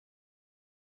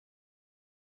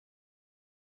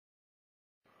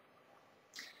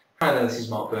Hi there, this is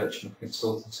Mark Bircham,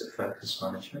 consultant at Focus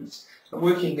Management. I'm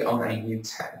working on a new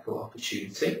technical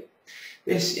opportunity.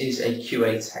 This is a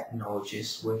QA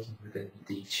Technologist working within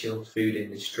the chilled food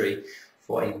industry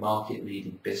for a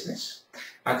market-leading business.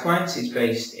 Our client is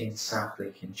based in South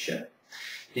Lincolnshire.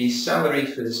 The salary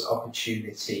for this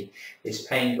opportunity is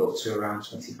paying up to around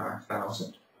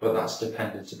 $25,000, but that's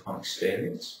dependent upon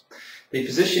experience. The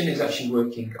position is actually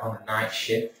working on a night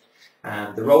shift.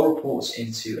 The role reports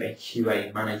into a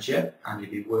QA manager and you'll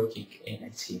be working in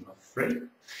a team of 3. If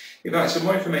you'd like some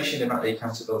more information about the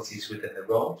accountabilities within the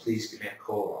role, please give me a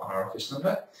call on our office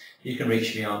number. You can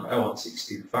reach me on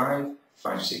 01625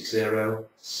 560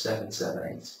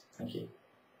 778. Thank you.